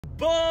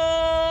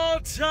Bow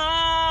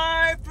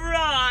Tie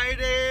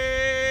Friday!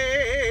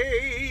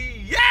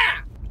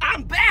 Yeah!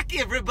 I'm back,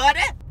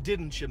 everybody!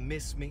 Didn't you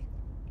miss me?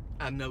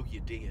 I know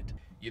you did.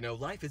 You know,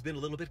 life has been a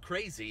little bit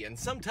crazy, and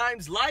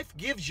sometimes life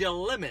gives you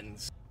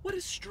lemons. What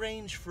a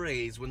strange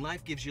phrase. When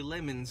life gives you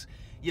lemons,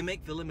 you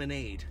make the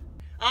lemonade.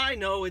 I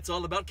know it's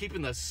all about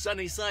keeping the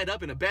sunny side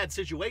up in a bad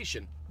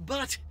situation,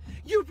 but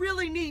you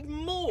really need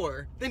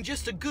more than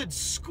just a good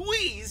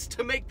squeeze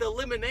to make the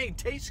lemonade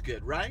taste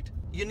good, right?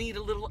 You need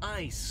a little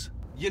ice.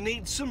 You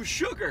need some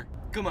sugar.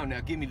 Come on now,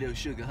 give me a little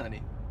sugar,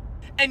 honey.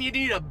 And you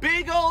need a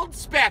big old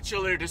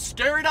spatula to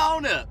stir it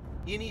on up.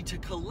 You need to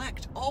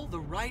collect all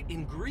the right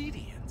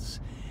ingredients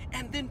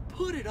and then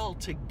put it all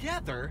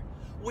together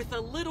with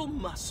a little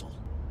muscle.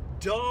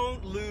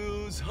 Don't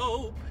lose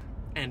hope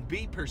and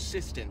be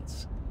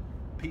persistent.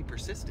 Be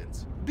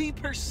persistent. Be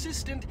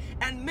persistent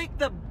and make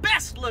the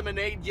best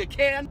lemonade you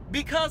can,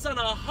 because on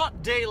a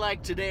hot day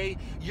like today,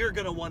 you're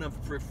gonna want a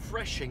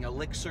refreshing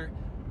elixir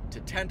to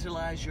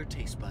tantalize your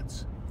taste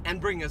buds and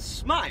bring a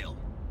smile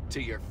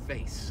to your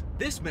face.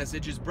 This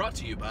message is brought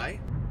to you by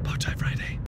Bow Tie Friday.